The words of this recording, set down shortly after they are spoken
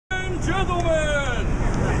and gentlemen,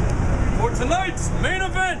 for tonight's main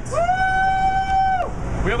event,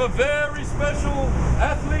 we have a very special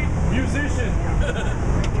athlete musician.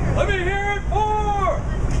 Let me hear it for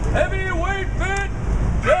Heavyweight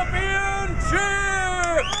Championship!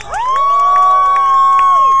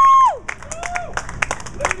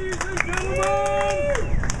 Ladies and gentlemen,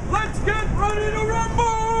 let's get ready to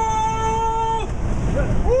rumble!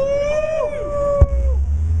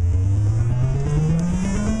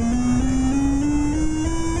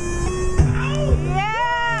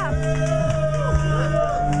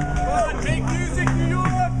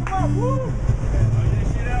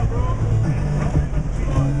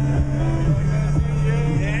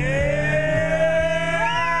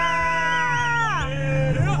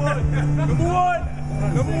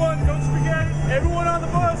 Number one, don't forget it. Everyone on the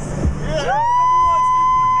bus. Yeah. Number one,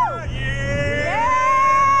 skateboard guy. Yeah.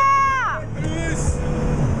 Do this.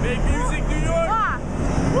 Make music, New York.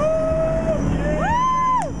 Woo. Yeah.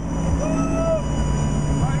 Woo.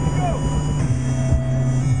 All right, we go.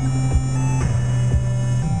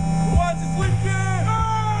 Who wants to flip kid?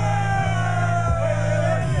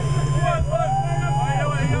 Who wants to flip kid?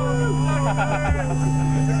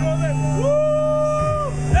 Woo.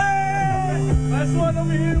 Last one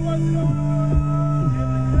over here wants to know.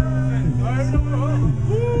 Alright,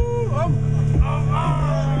 woo!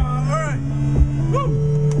 Alright. Woo!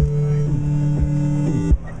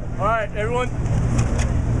 Alright, everyone.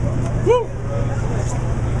 Woo!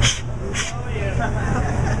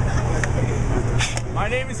 My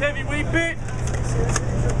name is heavyw8bit.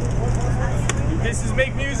 This is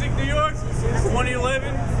Make Music New York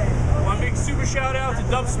 2011. I want to make a super shout out to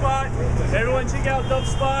Dubspot. Everyone check out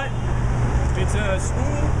Dubspot. It's a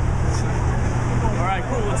school. Alright,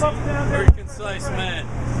 cool. Let's see. Very concise, man.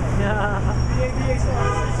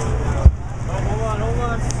 Oh, hold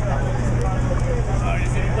on. Alright,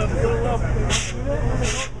 is it a little up?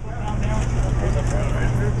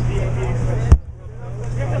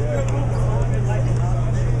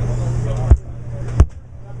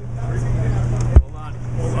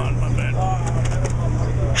 Hold on, my bad.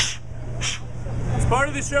 It's part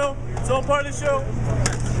of the show. It's all part of the show.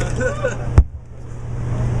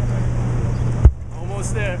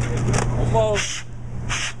 Almost there. Almost.